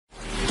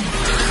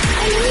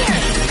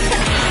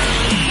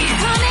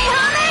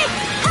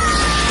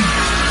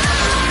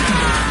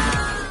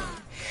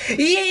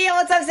Yeah,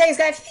 what's up, thanks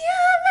guys?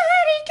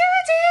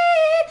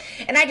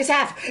 Goten! And I just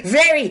have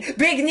very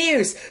big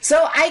news.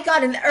 So I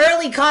got an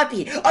early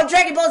copy of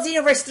Dragon Ball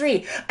Xenoverse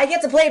 3. I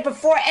get to play it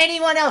before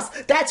anyone else.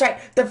 That's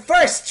right, the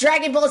first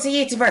Dragon Ball Z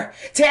YouTuber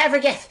to ever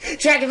get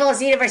Dragon Ball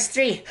Xenoverse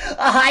 3. Oh,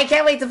 I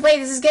can't wait to play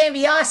this. This is gonna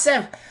be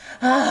awesome.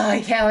 Oh,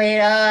 I can't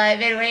wait. Oh, I've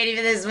been waiting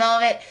for this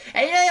moment.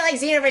 I really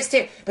like Xenoverse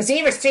 2, but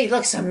Xenoverse 3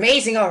 looks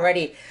amazing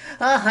already.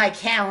 Oh, I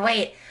can't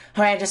wait.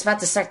 Alright, I'm just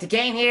about to start the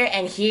game here,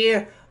 and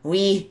here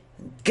we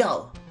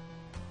go.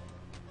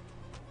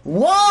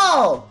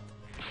 Whoa!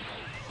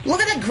 Look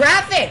at the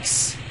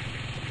graphics!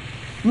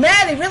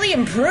 Man, they really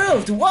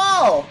improved.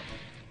 Whoa!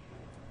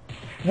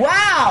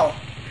 Wow!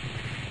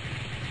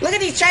 Look at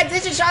these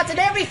transition shots and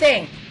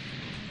everything!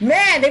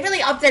 Man, they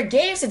really upped their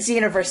games in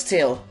Xenoverse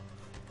 2.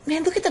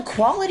 Man, look at the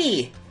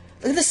quality.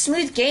 Look at the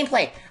smooth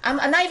gameplay. I'm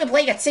not even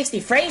playing at 60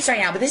 frames right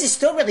now, but this is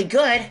still really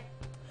good.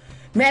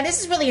 Man, this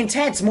is really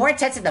intense. More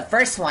intense than the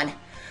first one.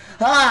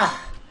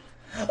 Ah!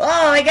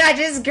 Oh my gosh,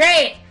 this is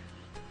great!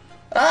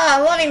 Oh,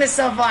 I'm loving this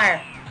so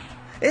far.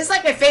 This is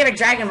like my favorite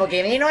Dragon Ball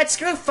game. And you know what?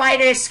 Screw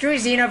Fighters, screw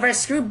Xenoverse,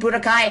 screw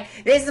Budokai.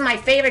 This is my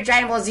favorite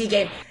Dragon Ball Z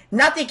game.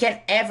 Nothing can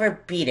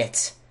ever beat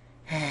it.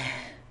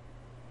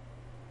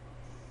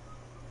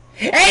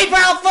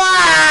 April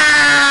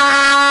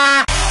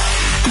 4!